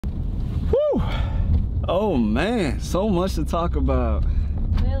Oh man, so much to talk about.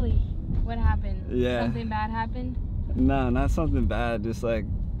 Really? What happened? Yeah. Something bad happened? No, not something bad, just like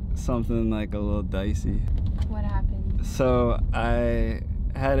something like a little dicey. What happened? So I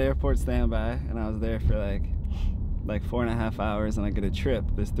had airport standby and I was there for like 4.5 hours, and I get a trip,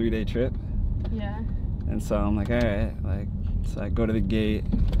 this 3-day trip. Yeah. And so I'm like, all right, so I go to the gate,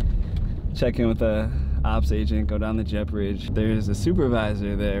 check in with the ops agent, go down the jet bridge. There's a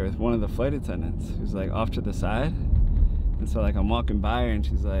supervisor there with one of the flight attendants who's like off to the side. And so like I'm walking by her and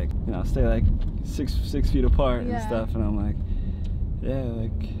she's like, you know, stay like six feet apart and stuff. And I'm like, yeah,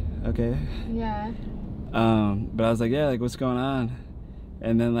 like, okay. Yeah. But I was like, yeah, like what's going on?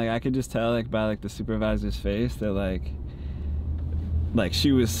 And then like I could just tell like by like the supervisor's face that like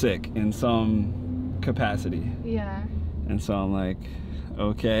she was sick in some capacity. Yeah. And so I'm like,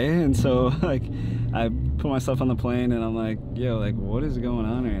 okay. And so like I put myself on the plane and I'm like, yo, like what is going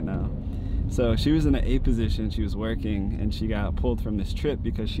on right now? So she was in an A position, she was working, and she got pulled from this trip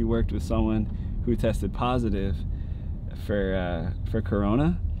because she worked with someone who tested positive for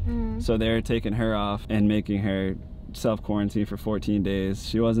corona. So they were taking her off and making her self-quarantine for 14 days.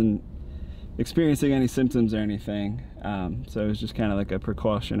 She wasn't experiencing any symptoms or anything, so it was just kind of like a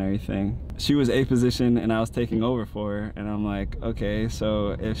precautionary thing. She was A position and I was taking over for her, and I'm like, okay,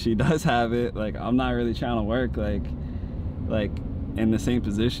 so if she does have it, like I'm not really trying to work like in the same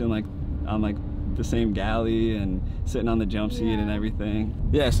position, like on like the same galley and sitting on the jump seat and everything.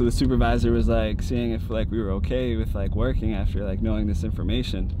 Yeah, so the supervisor was like seeing if like we were okay with like working after like knowing this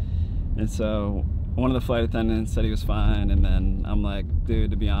information. And so one of the flight attendants said he was fine, and then I'm like, dude,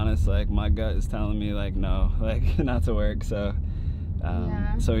 to be honest, like my gut is telling me like no, like not to work. So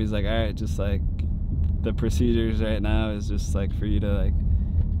so he's like, all right, just like the procedures right now is just like for you to like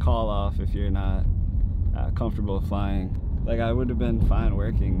call off if you're not comfortable flying. Like I would have been fine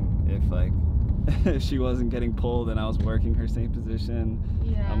working if like if she wasn't getting pulled and I was working her same position.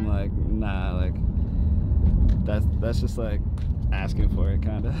 Yeah. I'm like, nah, like that's just like asking for it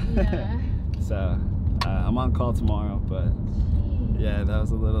kind of. Yeah. So I'm on call tomorrow, but yeah, that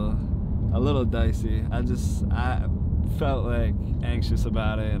was a little dicey. I felt like anxious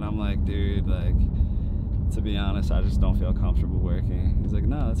about it, and I'm like, dude, like to be honest, I just don't feel comfortable working. He's like,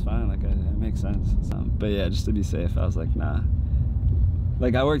 no, that's fine, like it makes sense. But yeah, just to be safe, I was like, nah.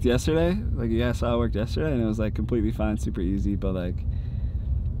 Like I worked yesterday, like you guys saw I worked yesterday, and it was like completely fine, super easy, but like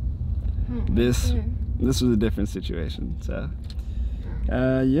this was a different situation. So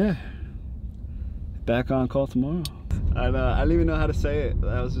yeah, back on call tomorrow. I didn't even know how to say it.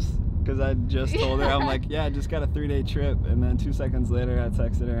 I was just, because I just told her, I'm like, yeah, I just got a 3-day trip, and then 2 seconds later I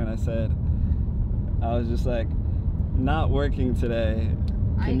texted her and I said, I was just like, not working today,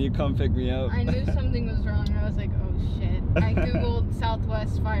 can you come pick me up? I knew something was wrong. I was like, oh shit. I googled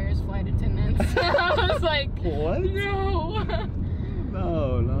Southwest fires flight attendants. I was like, what? No.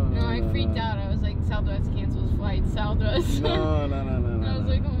 No, I freaked out. I was like, Southwest cancels flights. Southwest. No. And I was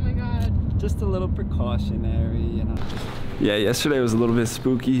like, oh my god. Just a little precautionary, you know. Yeah, yesterday was a little bit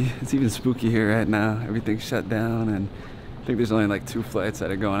spooky. It's even spooky here right now. Everything's shut down, and I think there's only like 2 flights that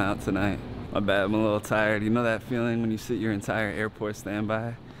are going out tonight. My bad, I'm a little tired. You know that feeling when you sit your entire airport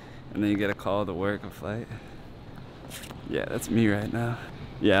standby and then you get a call to work a flight? Yeah, that's me right now.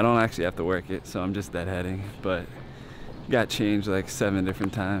 Yeah, I don't actually have to work it, so I'm just deadheading, but got changed like 7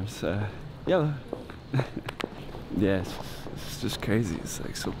 different times. Yeah. Yeah, it's just crazy. It's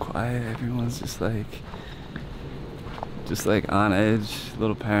like so quiet. Everyone's just like on edge, a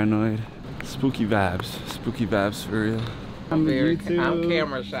little paranoid. Spooky vibes for real. I'm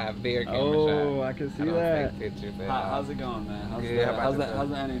camera shy, very camera shy. Oh, I can see that. Pictures, How's it going, man? How's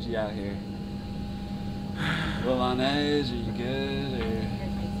the energy out here? A little on edge, are you good? Or?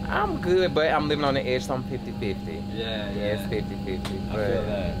 I'm good, but I'm living on the edge, so I'm 50-50. Yeah, it's 50-50. I feel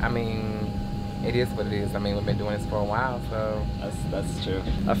that. I mean, it is what it is. I mean, we've been doing this for a while, so. That's true.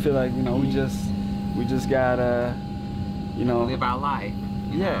 I feel like, you know, we just gotta, you know, live our life.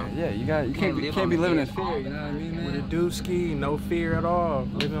 Yeah, you can't be living in fear, you know what I mean, man? With a dooski, no fear at all,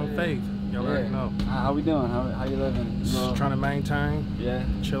 living on faith. Y'all already know. How we doing? How you living? Just trying to maintain. Yeah.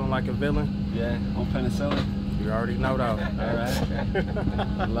 Chilling like a villain. Yeah, on penicillin. You already know that. All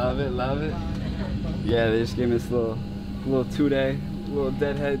right. Love it. Yeah, they just gave me this little 2-day, little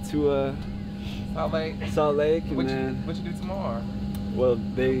deadhead to Salt Lake. And what you do tomorrow? Well,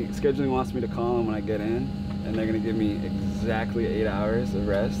 scheduling wants me to call them when I get in, and they're gonna give me exactly 8 hours of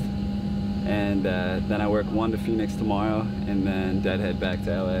rest, and then I work 1 to Phoenix tomorrow, and then deadhead back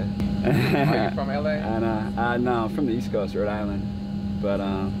to LA. Are you from LA? And no, I'm from the East Coast, Rhode Island. But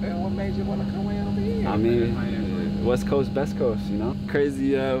what made you want to come in over here? I mean, West Coast, best coast, you know.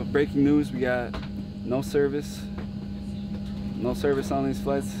 Crazy breaking news: we got no service. No service on these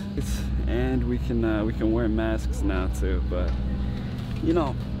flights. And we can wear masks now too, but you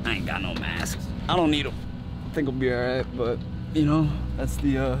know, I ain't got no masks. I don't need them. I think I'll be alright, but you know, that's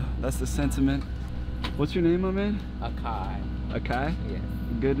the sentiment. What's your name, my man? Akai. Akai? Yes.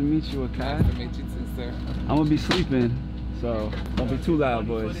 Good to meet you, Akai. Nice to meet you too, sir. I'm gonna be sleeping, so don't be too loud,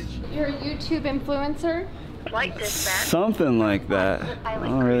 boys. You're a YouTube influencer? Something like that. I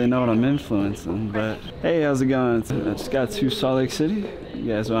don't really know what I'm influencing, but hey, how's it going? I just got to Salt Lake City.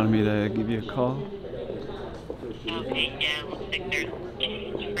 You guys wanted me to give you a call? Okay, yeah, looks like there's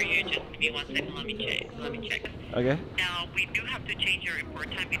change for you. Just give me 1 second, let me check. Okay. Now, we do have to change your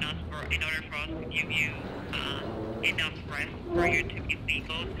report time in order for us to give you enough rest for you to be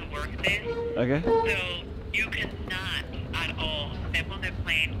legal to work this. Okay. So, you cannot at all step on the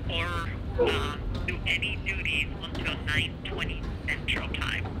plane or do any duties until 9:20 Central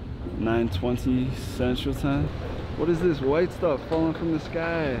Time. 9:20 Central Time? What is this white stuff falling from the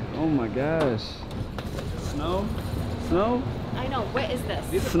sky? Oh my gosh. Snow? Snow? I know. What is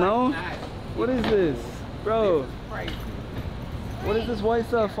this? Snow? What is this? Bro. What is this white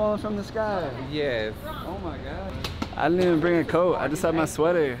stuff falling from the sky? Yes. Oh my gosh. I didn't even bring a coat. I just had my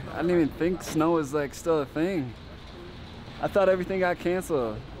sweater. I didn't even think snow was like still a thing. I thought everything got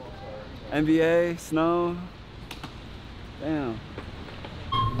canceled. NBA, snow. Damn.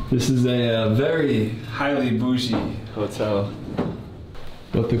 This is a very highly bougie hotel.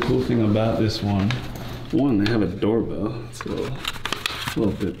 But the cool thing about this one, they have a doorbell. It's a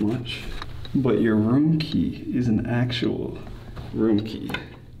little bit much. But your room key is an actual room key.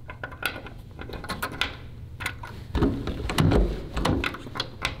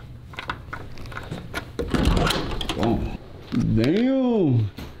 Oh, damn!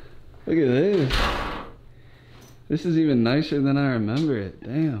 Look at this. This is even nicer than I remember it.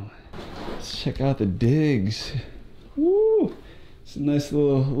 Damn. Let's check out the digs. Woo! It's a nice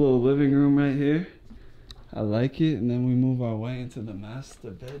little living room right here. I like it. And then we move our way into the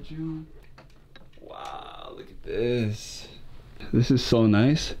master bedroom. Wow, look at this. This is so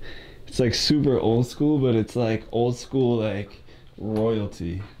nice. It's like super old school, but it's like old school like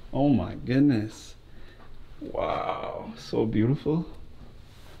royalty. Oh my goodness. Wow, so beautiful.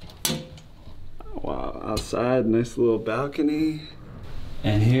 Wow, outside, nice little balcony.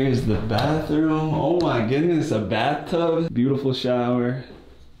 And here's the bathroom. Oh my goodness, a bathtub. Beautiful shower.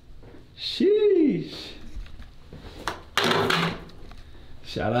 Sheesh.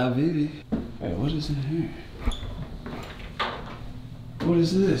 Shout out, Vivi. Wait, what is in here? What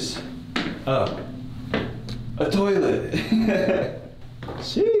is this? Oh, a toilet.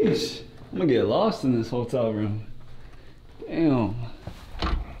 Sheesh. I'm gonna get lost in this hotel room. Damn.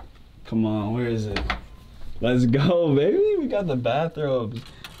 Come on, where is it? Let's go, baby. We got the bathrobes.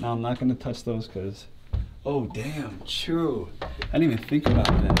 Now I'm not gonna touch those because, oh damn, true. I didn't even think about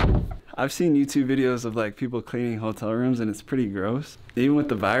that. I've seen YouTube videos of like people cleaning hotel rooms and it's pretty gross. Even with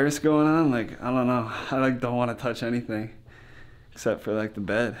the virus going on, like, I don't know. I like don't want to touch anything except for like the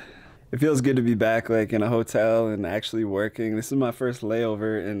bed. It feels good to be back like in a hotel and actually working. This is my first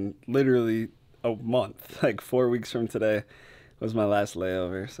layover in literally a month. Like 4 weeks from today was my last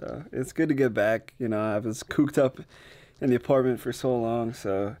layover. So it's good to get back. You know, I was cooped up in the apartment for so long.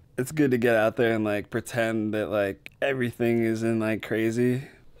 So it's good to get out there and like pretend that like everything isn't like crazy.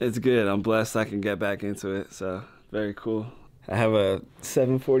 It's good. I'm blessed I can get back into it. So very cool. I have a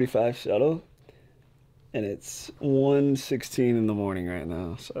 7:45 shuttle. And it's 1:16 in the morning right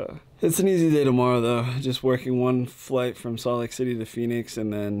now, so it's an easy day tomorrow though. Just working one flight from Salt Lake City to Phoenix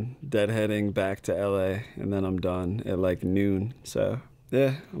and then deadheading back to LA, and then I'm done at like noon. So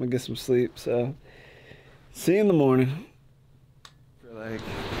yeah, I'm gonna get some sleep. So see you in the morning.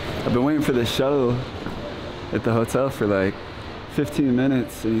 I've been waiting for this shuttle at the hotel for like 15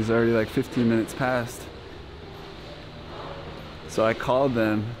 minutes, and he's already like 15 minutes past. So I called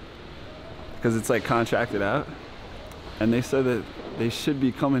them, because it's like contracted out, and they said that they should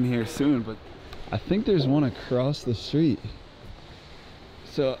be coming here soon, but I think there's one across the street.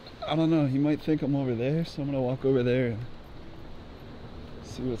 So I don't know, he might think I'm over there, so I'm gonna walk over there and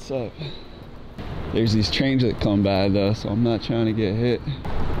see what's up. There's these trains that come by though, so I'm not trying to get hit.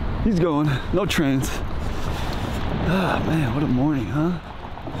 He's going, no trains. Ah man, what a morning, huh?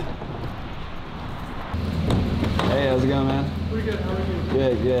 Hey, how's it going, man? Pretty good, how are you?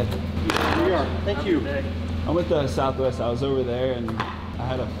 Good, good. We are, thank you. I'm with Southwest. I was over there and I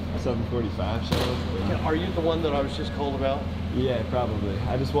had a 7:45 shuttle. Are you the one that I was just called about? Yeah, probably.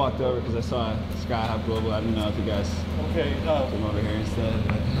 I just walked over because I saw Skyhop Global. I didn't know if you guys Okay. came over here instead.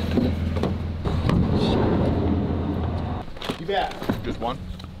 But... You bet. Just one?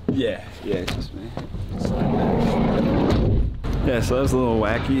 Yeah, it's just me. Yeah, so that was a little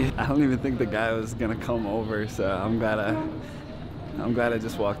wacky. I don't even think the guy was gonna come over, so I'm glad I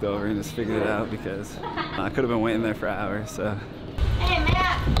just walked over and just figured it out, because I could have been waiting there for hours. So. Hey,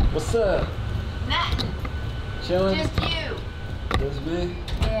 Matt. What's up? Nothing. Chilling. Just you. Just me.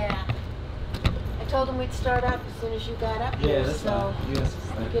 Yeah. I told him we'd start up as soon as you got up Yeah, here, that's so fine. Yes.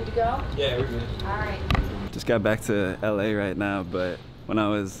 you good to go? Yeah, we're good. All right. Just got back to LA right now, but when I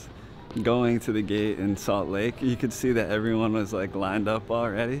was going to the gate in Salt Lake, you could see that everyone was like lined up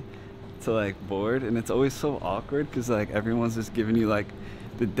already to like board, and it's always so awkward because like everyone's just giving you like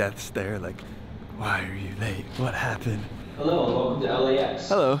the death stare, like, why are you late? What happened? Hello and welcome to LAX.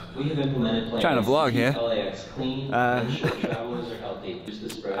 Hello. We have implemented plans Trying to vlog keep here. LAX clean and ensure travelers are healthy. Use the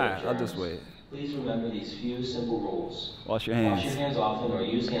spread Alright, of I'll germs. just wait. Please remember these few simple rules. Wash your Wash your hands. hands often or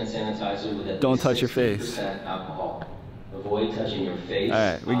use hand sanitizer with at Don't least touch your 60% face. alcohol. Avoid touching your face.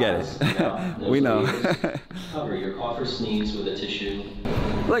 Alright, we get eyes, it. mouth, nose, We or know. ears. Cover your cough or sneeze with a tissue.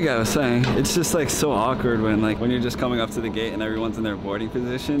 Like I was saying, it's just like so awkward when you're just coming up to the gate and everyone's in their boarding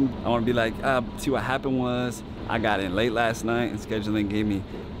position. I want to be like, see what happened was I got in late last night and scheduling gave me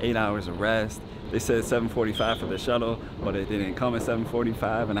 8 hours of rest. They said 7:45 for the shuttle, but it didn't come at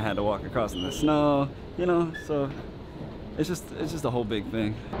 7:45 and I had to walk across in the snow, you know, so it's just a whole big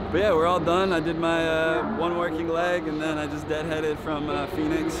thing. But yeah, we're all done. I did my one working leg and then I just deadheaded from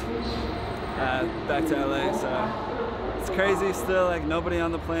Phoenix back to LA, so. It's crazy still, like nobody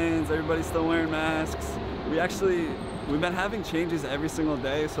on the planes, everybody's still wearing masks. We've been having changes every single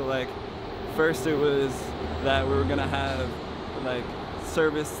day. So like, first it was that we were gonna have like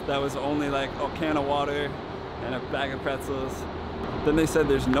service that was only like a can of water and a bag of pretzels. Then they said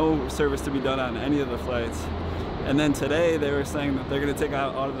there's no service to be done on any of the flights. And then today they were saying that they're gonna take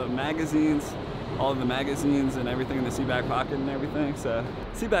out all of the magazines, and everything in the seat back pocket and everything. So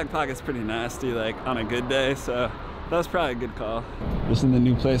seat back pocket's pretty nasty, like on a good day. So that was probably a good call. This is the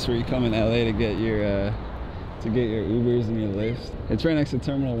new place where you come in LA to get your Ubers and your Lyfts. It's right next to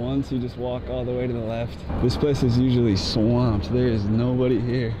Terminal 1, so you just walk all the way to the left. This place is usually swamped. There is nobody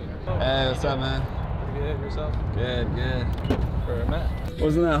here. Hey, what's up, man? Good, yourself? Good. For Matt.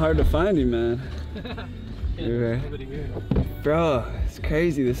 Wasn't that hard to find you, man? Yeah, nobody here. Bro, it's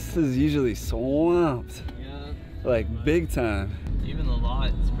crazy. This is usually swamped. Yeah. Like big time. Even the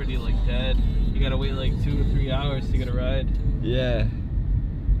lot, it's pretty like dead. You gotta wait like 2 to 3 hours to get a ride. Yeah.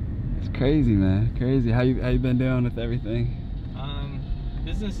 It's crazy, man. Crazy. How you been doing with everything?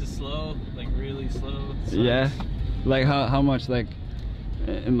 Business is slow, like really slow. Sucks. Yeah. Like how much, like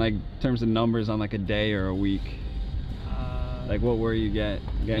in like terms of numbers on like a day or a week? Like what were you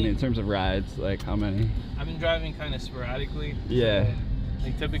getting in terms of rides? Like how many? I've been driving kind of sporadically. Yeah. So,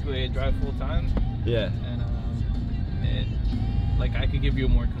 like typically I drive full time. Yeah. And like I could give you a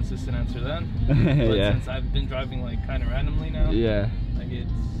more consistent answer then. But Yeah. since I've been driving like kind of randomly now. Yeah. Like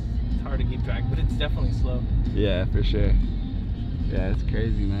it's hard to keep track, but it's definitely slow. Yeah, for sure. Yeah, it's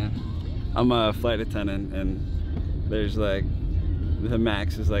crazy, man. I'm a flight attendant, and there's like the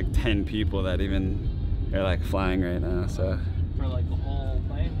max is like 10 people that even are like flying right now. So For like the whole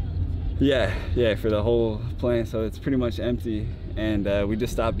plane. yeah, for the whole plane. So it's pretty much empty, and we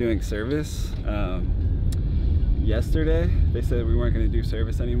just stopped doing service yesterday. They said we weren't going to do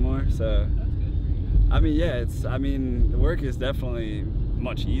service anymore. So I mean, yeah, the work is definitely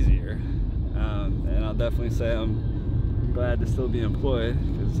much easier, and I'll definitely say I'm glad to still be employed,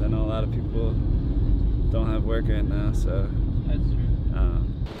 because I know a lot of people don't have work right now. So That's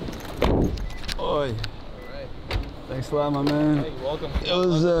true. Oi. Thanks a lot, my man. Hey, you're welcome. It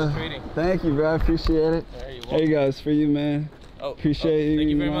was thank you, bro. I appreciate it. There you go. It's for you, man. Oh, Appreciate you. Thank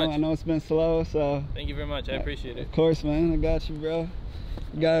you very know, much. I know it's been slow, so. Thank you very much. I appreciate it. Of course, man. I got you, bro.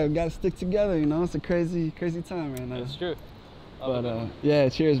 You gotta stick together, you know. It's a crazy time right now. That's true. But yeah,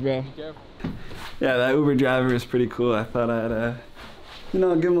 cheers, bro. Be careful. Yeah, that Uber driver is pretty cool. I thought I'd, you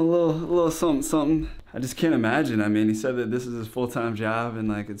know, give him a little something. I just can't imagine. I mean, he said that this is his full-time job, and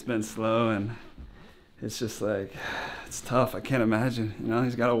like it's been slow, and it's just like, it's tough. I can't imagine. You know,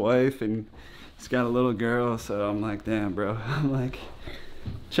 he's got a wife and he's got a little girl, so I'm like, damn, bro. I'm like,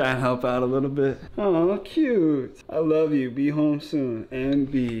 try and help out a little bit. Oh, cute. I love you. Be home soon.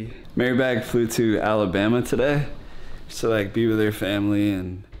 MB. Marybag flew to Alabama today to like be with her family,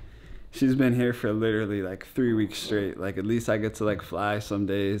 and she's been here for literally like 3 weeks straight. Like at least I get to like fly some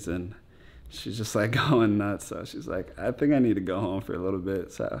days, and she's just like going nuts. So she's like, I think I need to go home for a little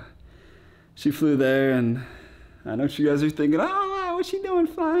bit. So she flew there, and I know you guys are thinking, oh, wow, what's she doing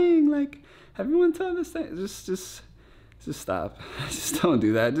flying? Like, everyone told this thing. Just stop. Just don't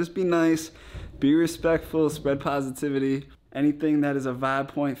do that. Just be nice, be respectful, spread positivity. Anything that is a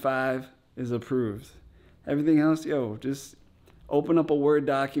 5.5 is approved. Everything else, yo, just open up a Word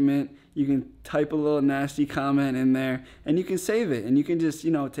document. You can type a little nasty comment in there and you can save it, and you can just,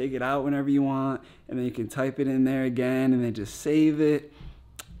 you know, take it out whenever you want, and then you can type it in there again and then just save it.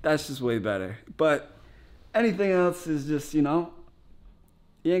 That's just way better. But anything else is just, you know,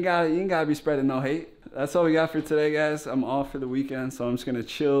 you ain't gotta be spreading no hate. That's all we got for today, guys. I'm off for the weekend, so I'm just gonna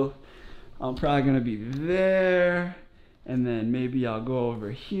chill. I'm probably gonna be there, and then maybe I'll go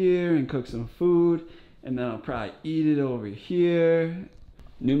over here and cook some food, and then I'll probably eat it over here.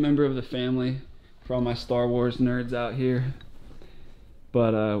 New member of the family for all my Star Wars nerds out here.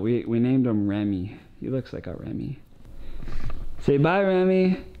 But we named him Remy. He looks like a Remy. Say bye,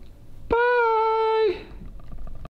 Remy.